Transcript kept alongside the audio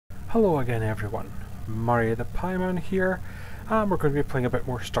Hello again everyone, Murray the Pieman here, and we're going to be playing a bit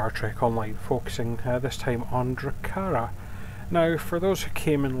more Star Trek Online, focusing this time on Drakhara. Now, for those who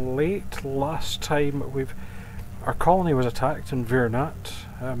came in late, last time our colony was attacked in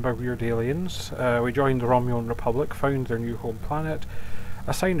Virinat by weird aliens. We joined the Romulan Republic, found their new home planet,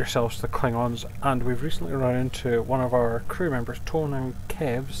 assigned ourselves to the Klingons, and we've recently run into one of our crew members, Tonang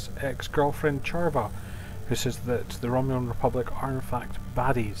Khev's ex-girlfriend Charva, who says that the Romulan Republic are in fact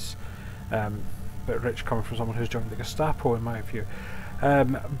baddies. Bit rich coming from someone who's joined the Gestapo in my view.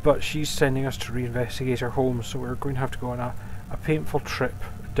 But she's sending us to reinvestigate her home, so we're going to have to go on a painful trip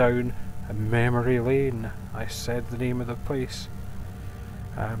down memory lane. I said the name of the place.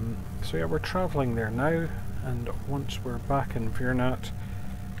 So yeah, we're travelling there now, and once we're back in Virinat,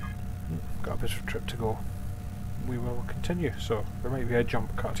 got a bit of a trip to go, we will continue, so there might be a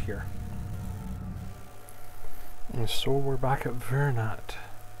jump cut here. And so we're back at Virinat.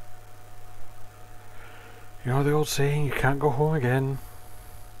 You know the old saying, you can't go home again.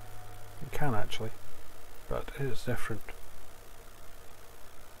 You can actually, but it is different.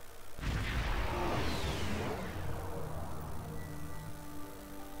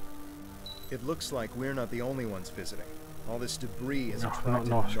 It looks like we're not the only ones visiting. All this debris has attracted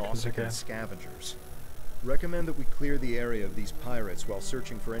Nausicaa and scavengers. Recommend that we clear the area of these pirates while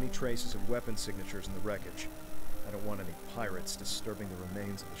searching for any traces of weapon signatures in the wreckage. I don't want any pirates disturbing the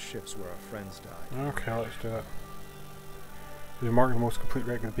remains of the ships where our friends died. Okay, let's do that. We mark the most complete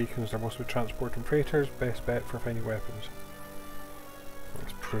wreck of the beacons. They're mostly transporting freighters. Best bet for finding weapons.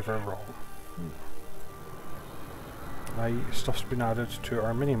 Let's prove her wrong. Stuff's been added to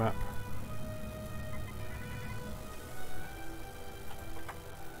our mini-map.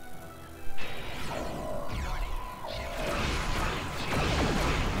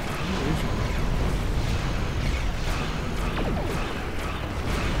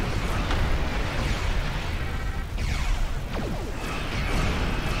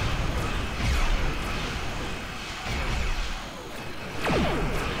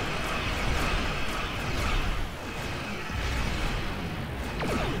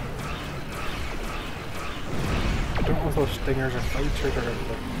 Those stingers are fighters or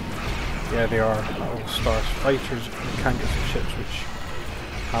anything. Yeah, they are little stars. Fighters, you can get some ships which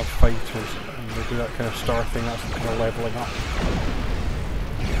have fighters and they do that kind of star thing, that's the kind of levelling up.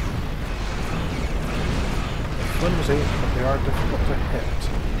 They're flimsy, but they are difficult to hit.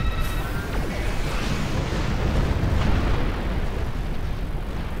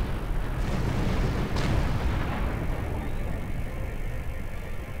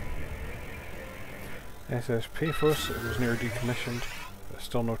 SS Paphos, it was near decommissioned, but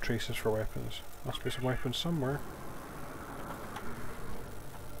still no traces for weapons. Must be some weapons somewhere.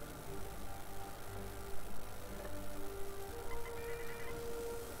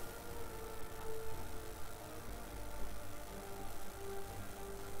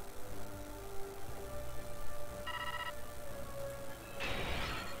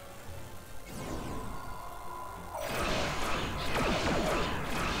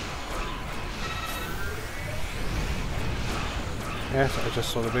 Yes, I just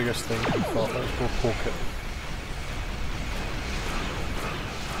saw the biggest thing and thought, let's go poke it.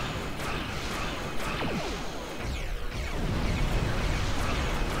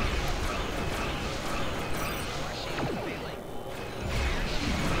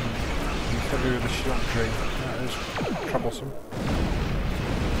 Hit me with the shield drain, that is troublesome.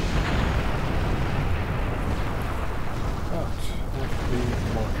 But that could be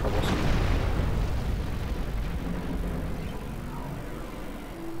more troublesome.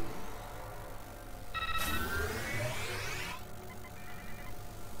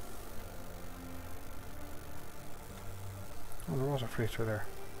 Oh, there was a freighter there.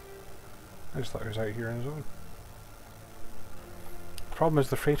 I just thought he was out here on his own. The problem is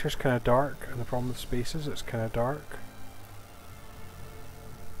the freighter's kind of dark, and the problem with space is it's kind of dark.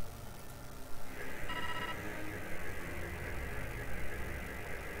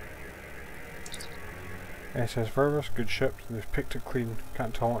 SS Verbus, good ship, they've picked it clean,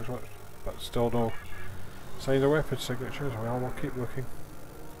 can't tell much what, but still no signs of weapon signatures. Well, we'll keep looking.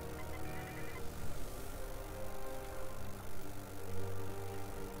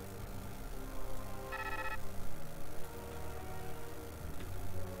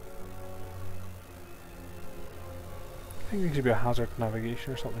 I think there could be a hazard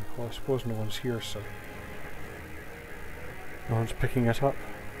navigation or something. Well, I suppose no one's here, so no one's picking it up.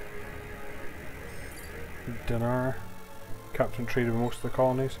 Dinar. Captain traded with most of the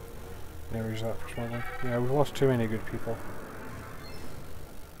colonies. Never use that for smuggling. Yeah, we've lost too many good people.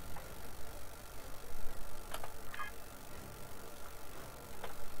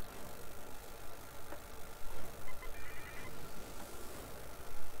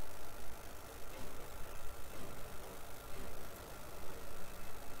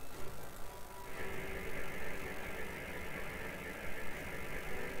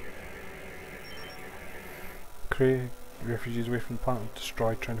 refugees away from the planet,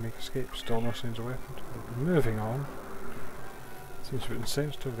 destroyed, trying to make escape. Still no signs of weapons. Moving on. Seems a bit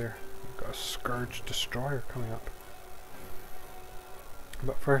insensitive there. We've got a Scourge Destroyer coming up.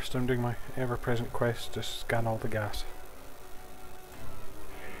 But first I'm doing my ever-present quest to scan all the gas.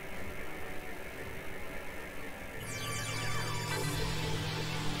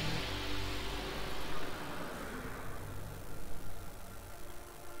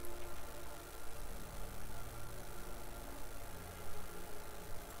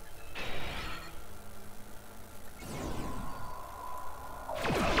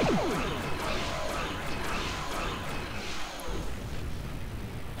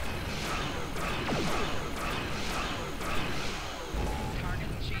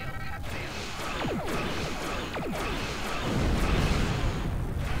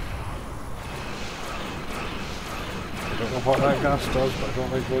 I don't know what that gas does, but I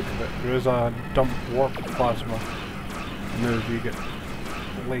don't like looking at it. There is a dump warp plasma move you get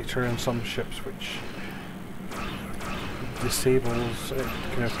later in some ships which disables, it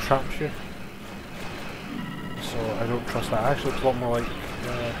kind of traps you. So I don't trust that. Actually it's a lot more like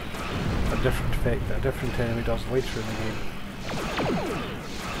a different effect that a different enemy does later in the game.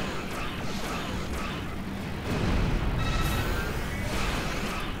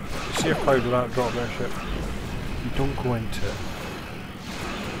 You see a cloud with that drop there ship? You don't go into it.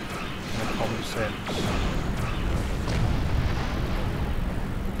 In common sense.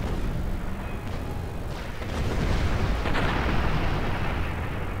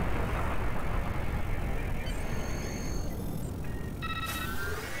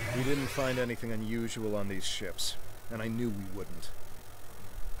 We didn't find anything unusual on these ships, and I knew we wouldn't.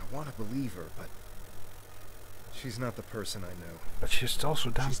 I want to believe her, but she's not the person I know. But she's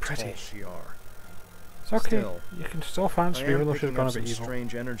also damn pretty. Tal-Shiar. It's okay. Still, you can still fancy her, even though she's gone a bit evil.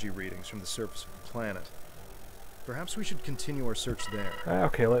 Strange energy readings from the surface of the planet. Perhaps we should continue our search there.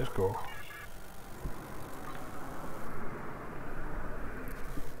 Okay, let's go.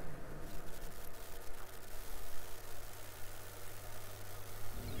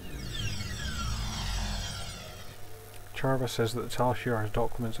 Jarvis says that the Tal-Shiar has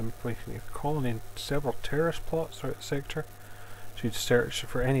documents implicating a colony and several terrorist plots throughout the sector. She'd search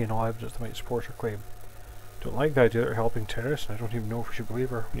for any and all evidence that might support her claim. Don't like the idea that we're helping terrorists, and I don't even know if we should believe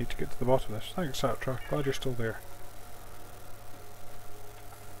her. We need to get to the bottom of this. Thanks, Satra. Glad you're still there.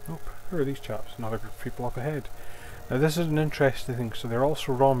 Nope. Who are these chaps? Another group of people up ahead. Now this is an interesting thing. So they're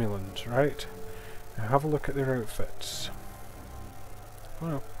also Romulans, right? Now have a look at their outfits. Oh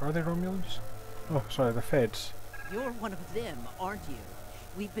no, are they Romulans? Oh, sorry, the Feds. You're one of them, aren't you?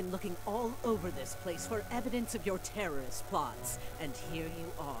 We've been looking all over this place for evidence of your terrorist plots, and here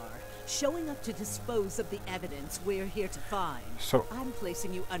you are, showing up to dispose of the evidence we're here to find. So I'm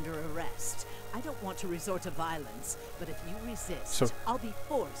placing you under arrest. I don't want to resort to violence, but if you resist, I'll be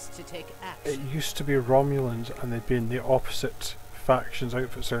forced to take action. It used to be Romulans, and they'd be in the opposite factions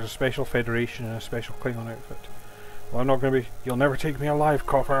outfits. There's a special Federation and a special Klingon outfit. Well, I'm not going to be... You'll never take me alive,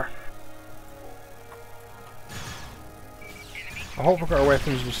 copper! I hope we've got our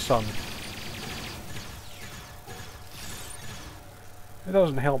weapons in the sun. It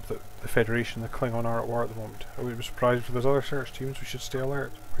doesn't help that the Federation and the Klingon are at war at the moment. I wouldn't be surprised if there's other search teams. We should stay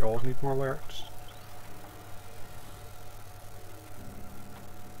alert. We always need more alerts.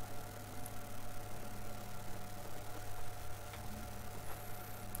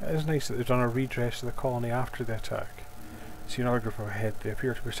 It is nice that they've done a redress of the colony after the attack. See another group ahead. They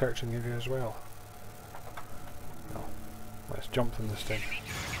appear to be searching the area as well. No. Let's jump them this time.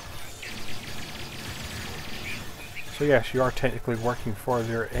 So yes, you are technically working for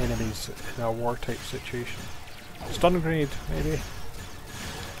their enemies in a war type situation. Stun grenade, maybe.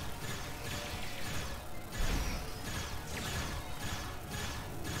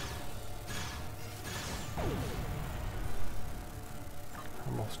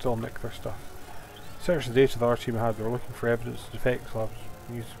 And we'll still nick their stuff. Search the data the other team had. They were looking for evidence of defects labs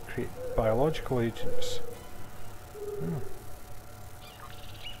used to create biological agents.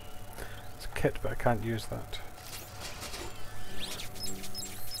 It's a kit, but I can't use that.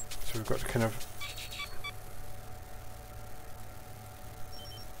 So we've got to kind of...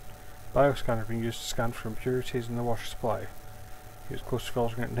 Bioscanner being used to scan for impurities in the water supply. He was close to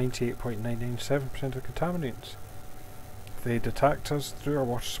filtering at 98.997% of the contaminants. If they'd attacked us through our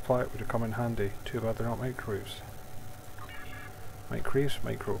water supply, it would have come in handy. Too bad they're not microwaves. Microwaves?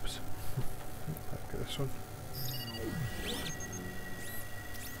 Microbes. Look at this one.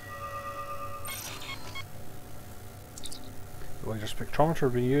 The laser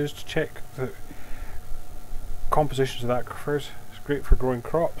spectrometer being used to check the compositions of the aquifers. It's great for growing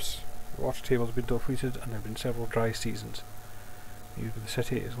crops. The water table has been depleted and there have been several dry seasons. Used with the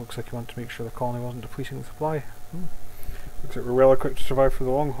city, it looks like you want to make sure the colony wasn't depleting the supply. Looks like we're well equipped to survive for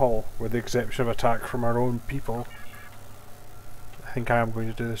the long haul, with the exception of attack from our own people. I think I am going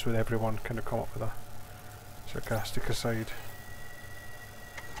to do this with everyone, kind of come up with a sarcastic aside.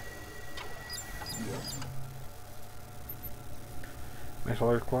 Metal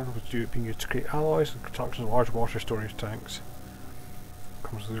earthquake was being used to create alloys and construction of large water storage tanks.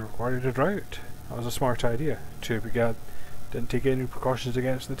 Comes with the required a drought. That was a smart idea. Too bad didn't take any precautions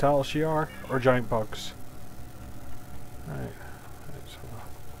against the Tal-Shiar or giant bugs. Right, let's have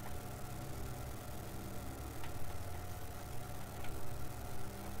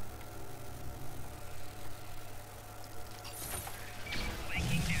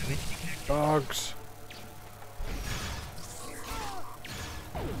a bugs.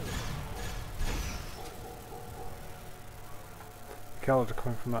 Killers are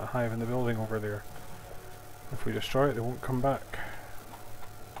coming from that hive in the building over there. If we destroy it, they won't come back.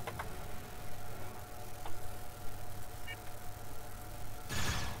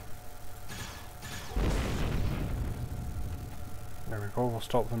 There we go, we'll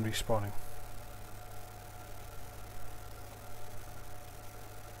stop them respawning.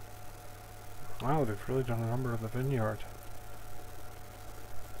 Wow, they've really done a number of the vineyard.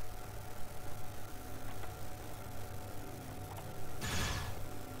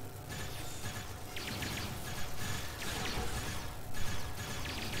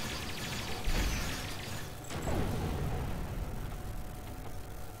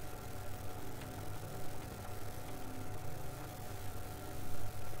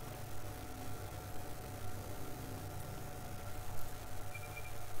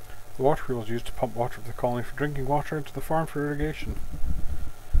 The water wheel is used to pump water to the colony for drinking water into the farm for irrigation.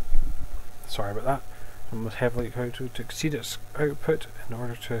 Sorry about that. It was heavily to exceed its output in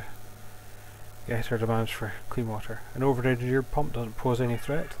order to get our demands for clean water. An over-engineered pump doesn't pose any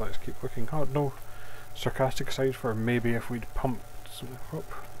threat. Let's keep looking. Oh, no. Sarcastic aside for maybe if we'd pumped some...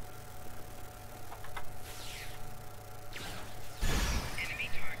 Whoop.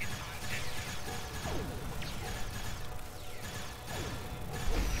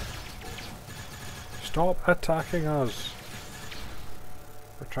 Stop attacking us!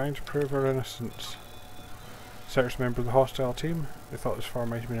 We're trying to prove our innocence. Searched a member of the hostile team. They thought this farm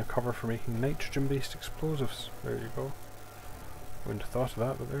might have been a cover for making nitrogen-based explosives. There you go. Wouldn't have thought of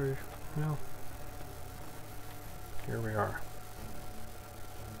that, but there you go. Well, here we are.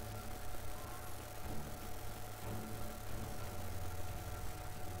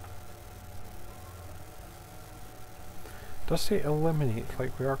 It does say eliminate,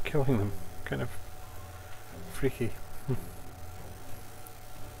 like we are killing them. Kind of freaky.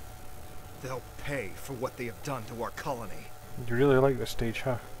 They'll pay for what they have done to our colony. You really like this stage,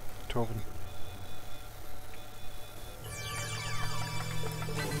 huh, Tobin?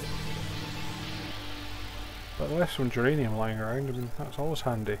 But less some geranium lying around, I mean, that's always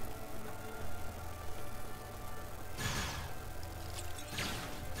handy.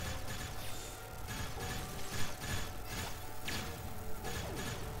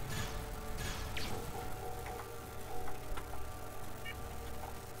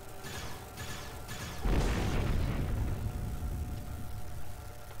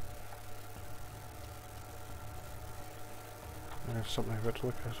 There's something I've got to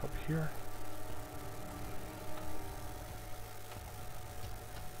look at up here.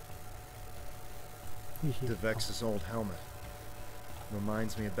 Devex's old helmet.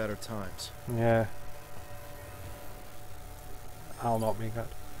 Reminds me of better times. Yeah. I'll not make that.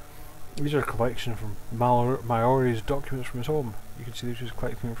 These are a collection from Maori's documents from his home. You can see that he was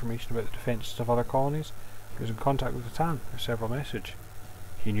collecting information about the defences of other colonies. He was in contact with the Tan. There's several messages.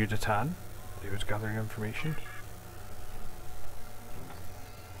 He knew the Tan. He was gathering information.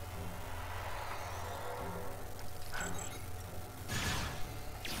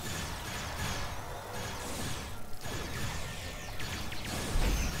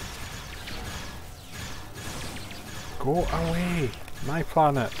 Go away! My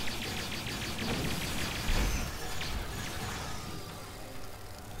planet!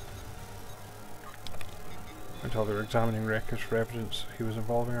 Until they were examining records for evidence he was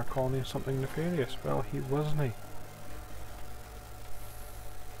involving our colony in something nefarious. Well, he wasn't he?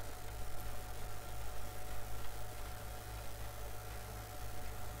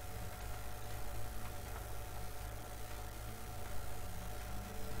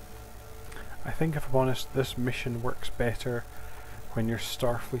 I think, if I'm honest, this mission works better when you're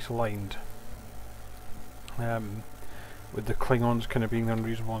Starfleet aligned. With the Klingons kind of being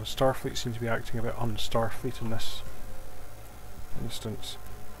unreasonable, and Starfleet seems to be acting a bit un-Starfleet in this instance.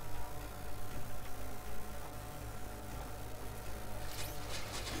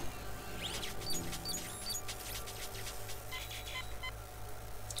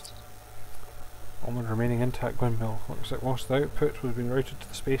 remaining intact windmill. Looks like most of the output has been routed to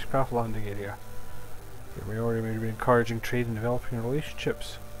the spacecraft landing area. The majority may be encouraging trade and developing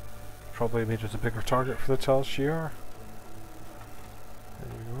relationships. Probably made us a bigger target for the Tal-Shiar.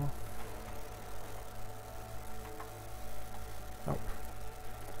 There you go. Oh.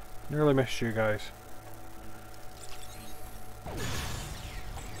 Nearly missed you guys.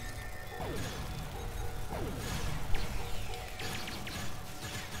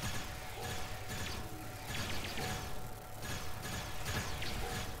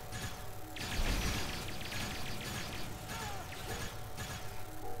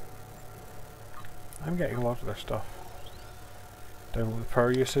 I'm getting a lot of this stuff. Download the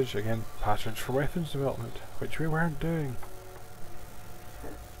power usage, again, patterns for weapons development, which we weren't doing.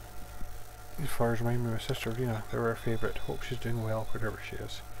 These flowers remind me of my sister Reman. They were her favourite. Hope she's doing well, wherever she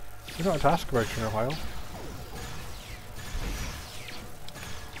is. We don't have to ask about her in a while.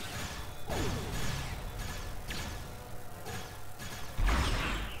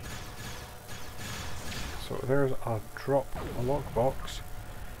 So there's a drop, a lockbox.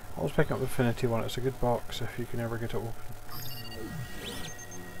 I'll just pick up the Affinity one. It's a good box if you can ever get it open.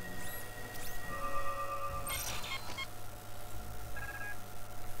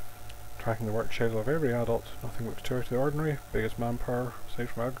 Tracking the work schedule of every adult. Nothing looks too out of the ordinary. Biggest manpower, aside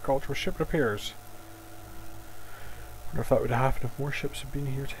from agriculture, was ship repairs. Wonder if that would have happened if more ships had been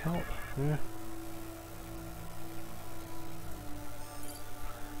here to help. Yeah.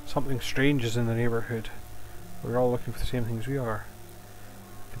 Something strange is in the neighbourhood. We're all looking for the same things we are.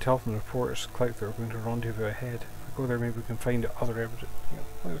 I can tell from the reports collect that we're going to rendezvous ahead. If we go there, maybe we can find other evidence. Yeah,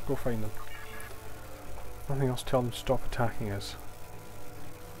 let's go find them. Nothing else to tell them to stop attacking us.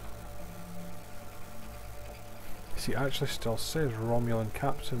 See, it actually still says Romulan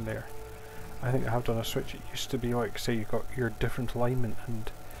Captain there. I think I have done a switch. It used to be like, say, you got your different alignment, and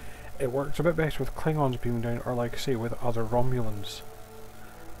it works a bit better with Klingons being down, or like, say, with other Romulans.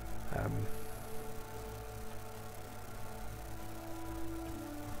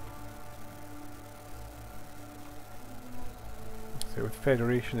 So with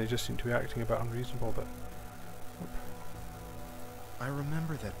Federation, they just seem to be acting a bit unreasonable, but... I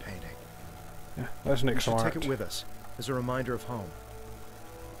remember that painting. Yeah, let's nick some art. We should take it with us, as a reminder of home.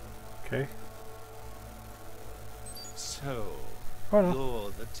 Okay. So,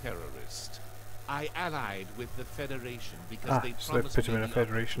 you're the terrorist. I allied with the Federation because they promised me the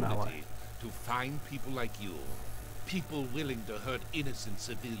opportunity to find people like you. People willing to hurt innocent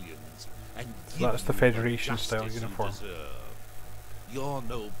civilians and give that's the Federation style uniform. You're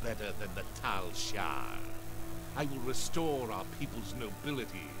no better than the Tal-Shiar. I will restore our people's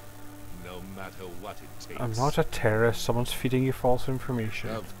nobility, no matter what it takes. I'm not a terrorist. Someone's feeding you false information.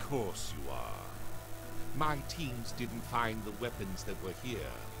 Of course you are. My teams didn't find the weapons that were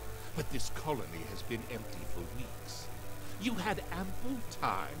here, but this colony has been empty for weeks. You had ample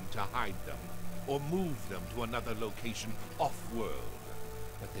time to hide them, or move them to another location off-world.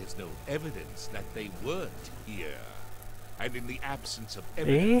 But there's no evidence that they weren't here. And in the absence of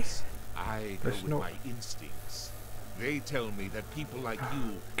evidence, I go with my instincts. They tell me that people like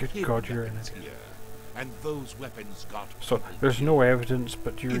you good God, you're in it here, and those weapons got. So there's no evidence,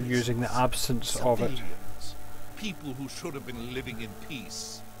 but you're using the absence of it. People who should have been living in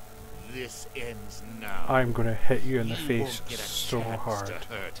peace. This ends now. I'm gonna hit you in the face so hard. To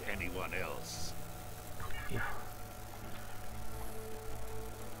hurt anyone else. Yeah.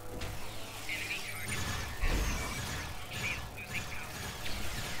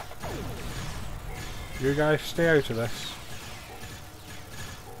 You guys stay out of this.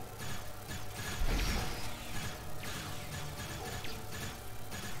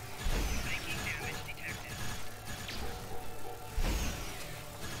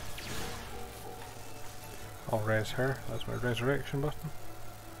 I'll res her. That's my resurrection button.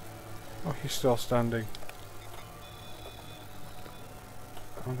 Oh, he's still standing.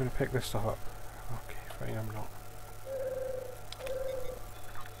 I'm going to pick this stuff up. Okay, fine, I'm not.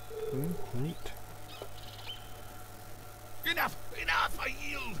 Neat. Enough! Enough! I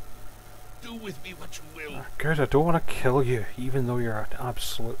yield! Do with me what you will. Good, I don't want to kill you, even though you're an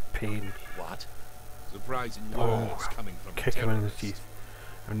absolute pain. What? Surprising words coming from kick him in the teeth.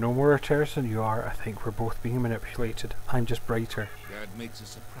 I'm no more a terrorist than you are. I think we're both being manipulated. I'm just brighter. That makes a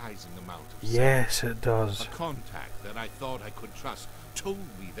surprising amount of sense. Yes, it does. A contact that I thought I could trust told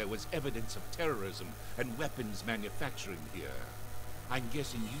me there was evidence of terrorism and weapons manufacturing here. I'm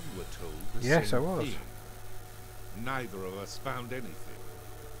guessing you were told the same thing. I was. Neither of us found anything,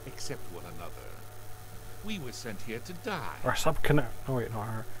 except one another. We were sent here to die. Or subconnect. Oh wait, not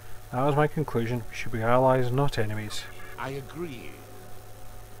her. That was my conclusion. We should be allies, not enemies. I agree.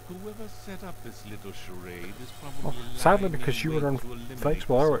 Whoever set up this little charade is probably sadly, because you were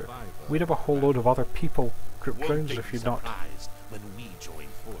unflexible, we'd have a whole load of other people grouped around us if you'd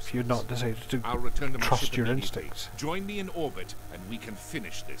not decided to trust your instincts. Join me in orbit, and we can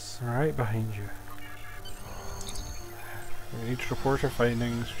finish this. Right behind you. We need to report our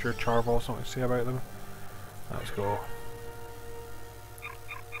findings. Sure, Charval has something to say about them. Let's go.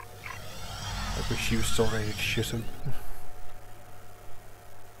 I wish she was still ready to shoot him.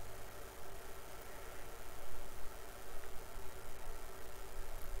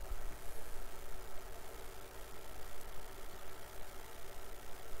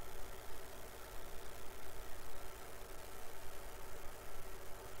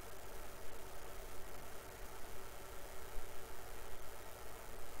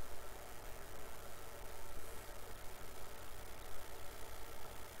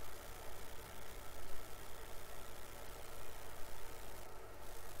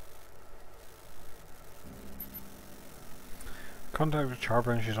 Contact with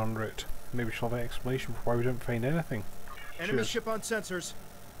Charval and she's en route. Maybe she'll have an explanation for why we didn't find anything. Enemy ship on sensors.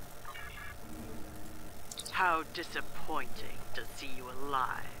 How disappointing to see you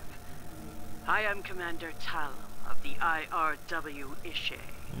alive. I am Commander Tal of the IRW Ishe.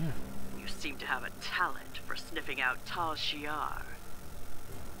 You seem to have a talent for sniffing out Tal-Shiar.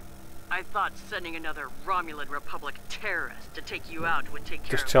 I thought sending another Romulan Republic terrorist to take you out would take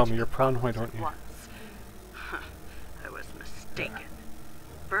care of Just tell me your plan, why don't you? I was mistaken.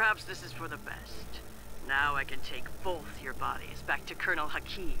 Perhaps this is for the best. Now I can take both your bodies back to Colonel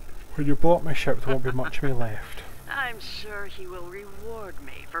Khev. When you blow up my ship, there won't be much of me left. I'm sure he will reward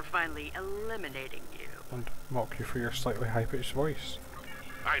me for finally eliminating you. And mock you for your slightly high-pitched voice.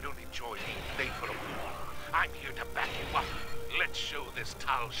 I don't enjoy being played for a fool. I'm here to back you up. Let's show this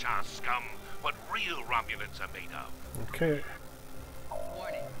Tal-Shiar scum what real Romulans are made of. Okay.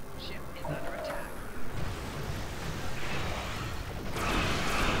 Warning. Ship is under attack.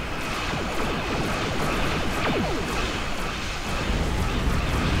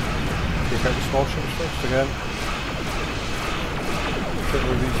 Take out the small ships first again.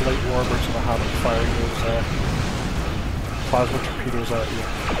 With these light warbirds have a habit of firing those plasma torpedoes at you.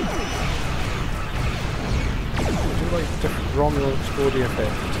 They do like different Romulan exploding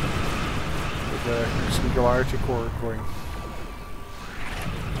effect with the singularity core going.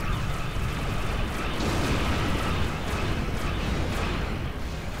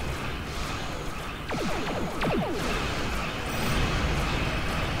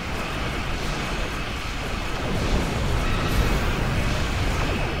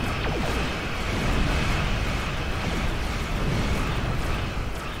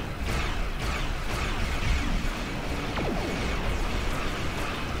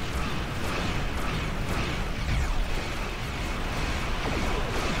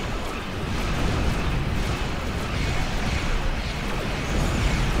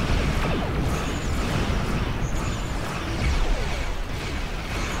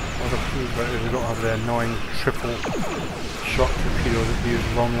 They don't have the annoying triple shot torpedo that they use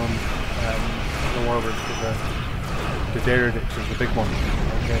Romulan the warbirds for the Derelicts is the big one.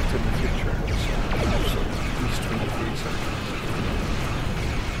 I'll get in the future. It's an absolute beast when you face it.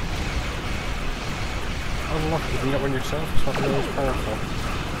 Unlucky you can get one yourself, it's not really as powerful.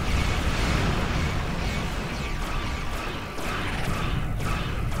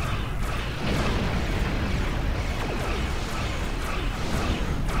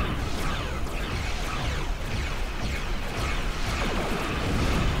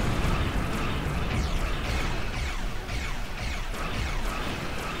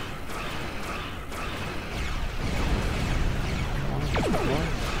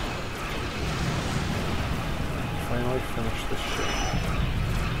 Finally finish this ship.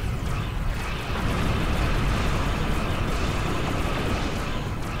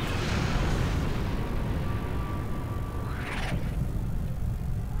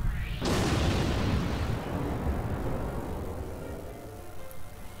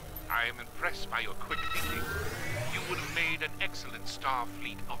 I am impressed by your quick thinking. You would have made an excellent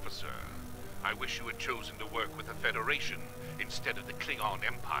Starfleet officer. I wish you had chosen to work with the Federation instead of the Klingon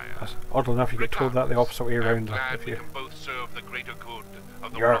Empire. That's odd enough you get told that the opposite way around. If you can both serve the greater good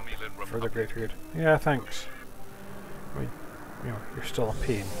of the You're Romulan Republic. for the greater good. Yeah, thanks. I mean, you know, you're still a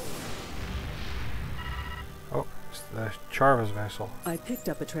pain. Oh, it's the Charva's vessel. I picked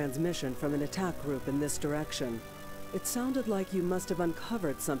up a transmission from an attack group in this direction. It sounded like you must have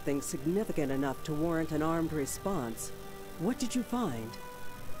uncovered something significant enough to warrant an armed response. What did you find?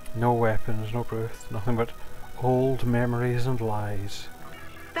 No weapons, no proof, nothing but old memories and lies.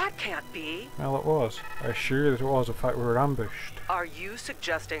 That can't be. Well, it was. I assure you that it was. In fact, we were ambushed. Are you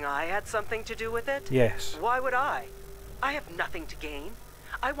suggesting I had something to do with it? Yes. Why would I? I have nothing to gain.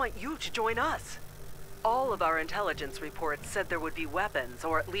 I want you to join us. All of our intelligence reports said there would be weapons,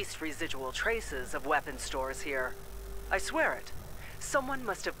 or at least residual traces of weapon stores here. I swear it. Someone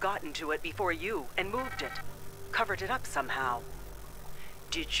must have gotten to it before you and moved it. Covered it up somehow.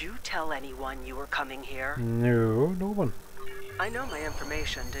 Did you tell anyone you were coming here? No, no one. I know my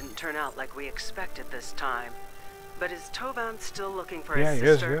information didn't turn out like we expected this time. But is Tovan still looking for his sister?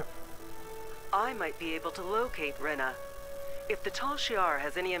 He is, yeah. I might be able to locate Rinna. If the Tal-Shiar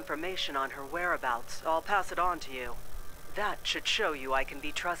has any information on her whereabouts, I'll pass it on to you. That should show you I can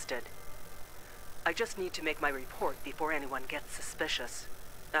be trusted. I just need to make my report before anyone gets suspicious.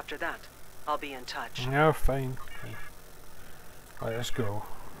 After that, I'll be in touch. Yeah, fine. Okay. Right, let's go.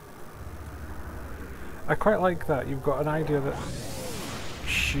 I quite like that. You've got an idea that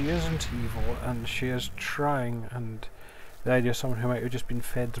she isn't evil and she is trying, and the idea of someone who might have just been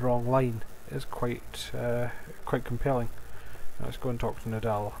fed the wrong line is quite compelling. Let's go and talk to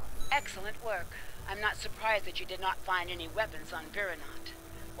Nadal. Excellent work. I'm not surprised that you did not find any weapons on Virinat.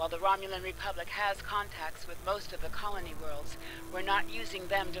 While the Romulan Republic has contacts with most of the colony worlds, we're not using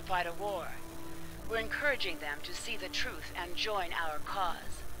them to fight a war. We're encouraging them to see the truth and join our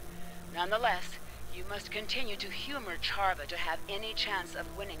cause. Nonetheless, you must continue to humor Charva to have any chance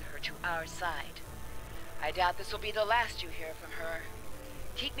of winning her to our side. I doubt this will be the last you hear from her.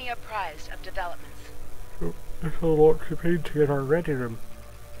 Keep me apprised of developments. Oh, there's a lot to painting in our ready room.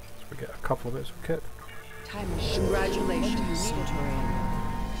 So we get a couple of bits of kit. Time is short. Congratulations, Centurion.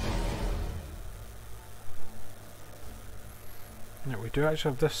 Now, we do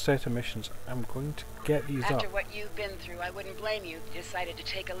actually have this set of missions. I'm going to get these up. After what you've been through, I wouldn't blame you if you decided to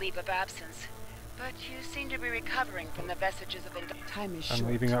take a leave of absence. But you seem to be recovering from the vestiges of time is short. I'm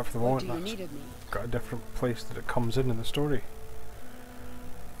leaving out for the moment. What do you need of me? Got a different place that it comes in the story.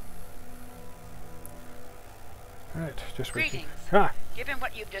 Right, just waiting. Greetings. Ah! Given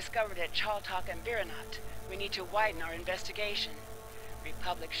what you've discovered at Chaltok and Virinat, we need to widen our investigation.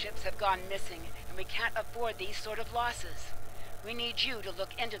 Republic ships have gone missing, and we can't afford these sort of losses. We need you to look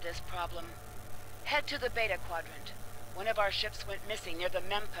into this problem. Head to the Beta Quadrant. One of our ships went missing near the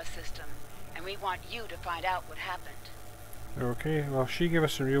Mempa system, and we want you to find out what happened. Okay, well, she gave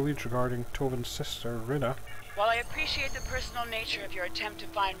us some real leads regarding Tovan's sister, Rinna. While I appreciate the personal nature of your attempt to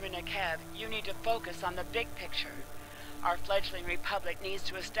find Rinna Khev, you need to focus on the big picture. Our fledgling republic needs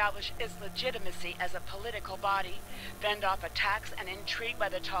to establish its legitimacy as a political body, fend off attacks and intrigue by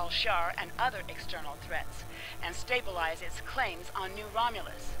the Tal-Shiar and other external threats, and stabilize its claims on New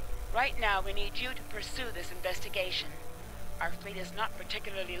Romulus. Right now, we need you to pursue this investigation. Our fleet is not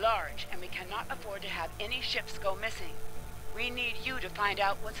particularly large, and we cannot afford to have any ships go missing. We need you to find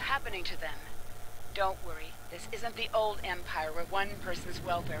out what's happening to them. Don't worry, this isn't the old empire where one person's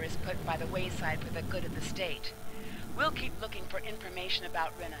welfare is put by the wayside for the good of the state. We'll keep looking for information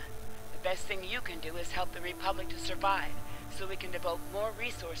about Rinna. The best thing you can do is help the Republic to survive, so we can devote more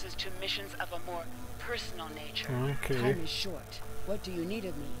resources to missions of a more personal nature. Okay. Time is short. What do you need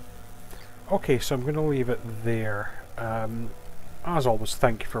of me? Okay, so I'm going to leave it there. As always,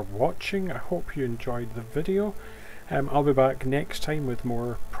 thank you for watching. I hope you enjoyed the video. I'll be back next time with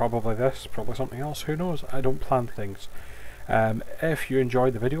more, probably this, probably something else, who knows, I don't plan things. If you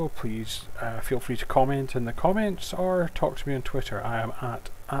enjoyed the video, please feel free to comment in the comments or talk to me on Twitter. I am at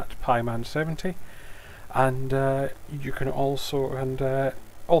Pyman70, and you can also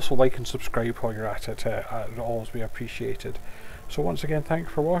like and subscribe while you're at it. It would always be appreciated. So once again,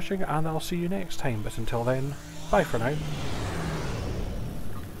 thanks for watching, and I'll see you next time. But until then, bye for now.